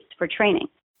CEUs for training.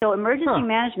 So emergency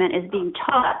management is being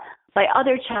taught by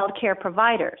other child care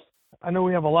providers. I know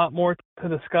we have a lot more to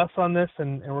discuss on this,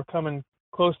 and we're coming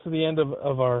close to the end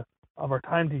of our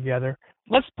time together.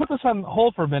 Let's put this on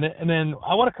hold for a minute, and then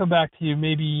I want to come back to you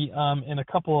maybe in a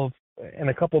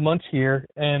couple months here,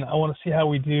 and I want to see how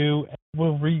we do.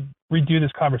 We'll redo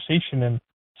this conversation and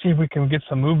see if we can get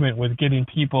some movement with getting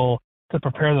people to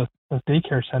prepare those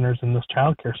daycare centers and those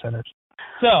child care centers.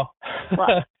 So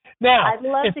now, I'd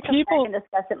love to come back and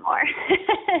discuss it more.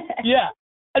 Yeah.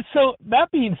 And so that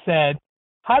being said,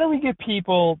 how do we get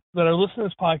people that are listening to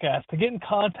this podcast to get in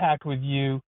contact with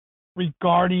you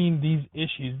regarding these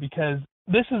issues? Because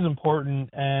this is important,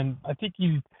 and I think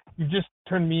you've just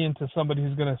turned me into somebody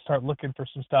who's going to start looking for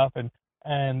some stuff and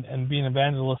be an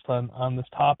evangelist on this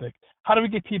topic. How do we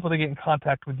get people to get in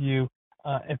contact with you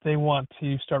if they want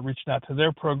to start reaching out to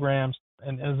their programs?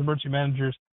 And as emergency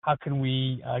managers, how can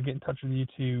we get in touch with you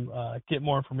to get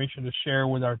more information to share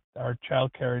with our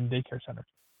child care and daycare centers?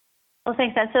 Well,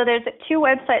 thanks. So there's 2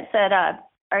 websites that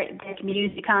can be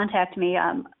used to contact me.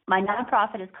 My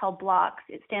nonprofit is called BLOCKS.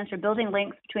 It stands for Building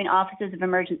Links Between Offices of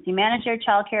Emergency Manager,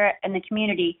 Childcare, and the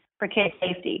Community for Kid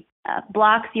Safety.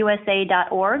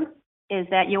 BLOCKSUSA.org is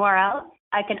that URL.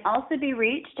 I can also be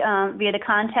reached via the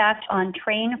contact on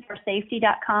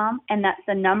trainforsafety.com, and that's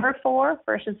the number 4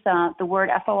 versus the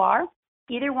word FOR.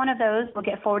 Either one of those will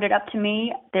get forwarded up to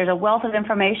me. There's a wealth of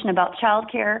information about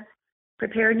childcare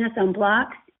preparedness on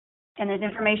BLOCKS, and there's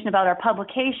information about our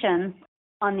publications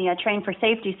on the Train for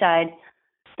Safety side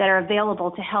that are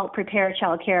available to help prepare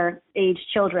childcare age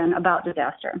children about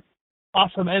disaster.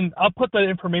 Awesome. And I'll put that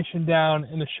information down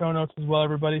in the show notes as well,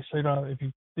 everybody. So if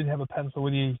you didn't have a pencil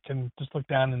with you can just look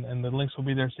down and the links will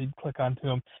be there so you can click onto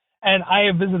them. And I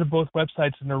have visited both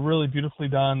websites, and they're really beautifully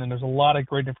done, and there's a lot of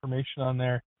great information on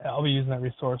there. I'll be using that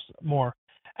resource more.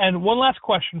 And one last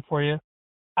question for you.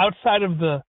 Outside of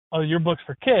your books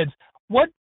for kids, what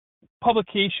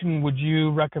publication would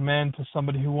you recommend to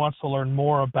somebody who wants to learn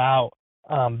more about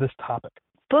this topic?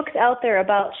 Books out there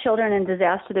about children in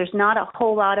disaster, there's not a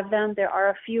whole lot of them. There are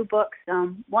a few books.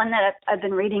 One that I've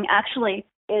been reading actually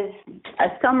is a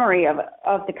summary of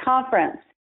the conference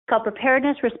called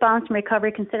Preparedness, Response, and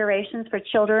Recovery Considerations for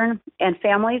Children and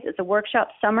Families. It's a workshop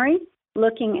summary.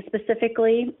 looking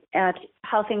specifically at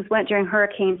how things went during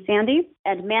Hurricane Sandy.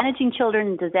 And Managing Children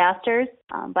in Disasters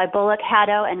by Bullock,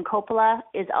 Haddo, and Coppola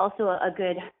is also a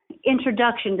good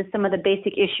introduction to some of the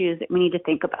basic issues that we need to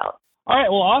think about. All right,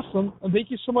 well, awesome. And thank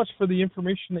you so much for the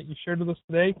information that you shared with us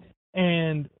today.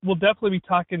 And we'll definitely be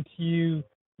talking to you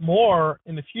more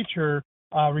in the future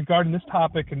regarding this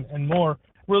topic and more.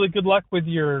 Really good luck with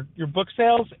your book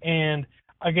sales. And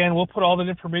again, we'll put all that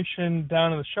information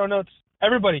down in the show notes.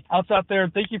 Everybody else out there,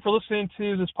 thank you for listening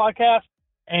to this podcast.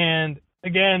 And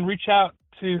again, reach out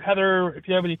to Heather if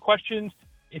you have any questions.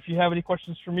 If you have any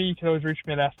questions for me, you can always reach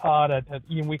me at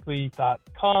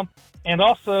asktodd@emweekly.com. And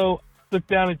also look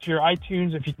down at your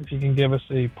iTunes. If you can give us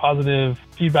a positive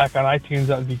feedback on iTunes,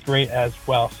 that would be great as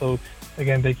well. So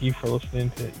again, thank you for listening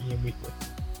to EM Weekly.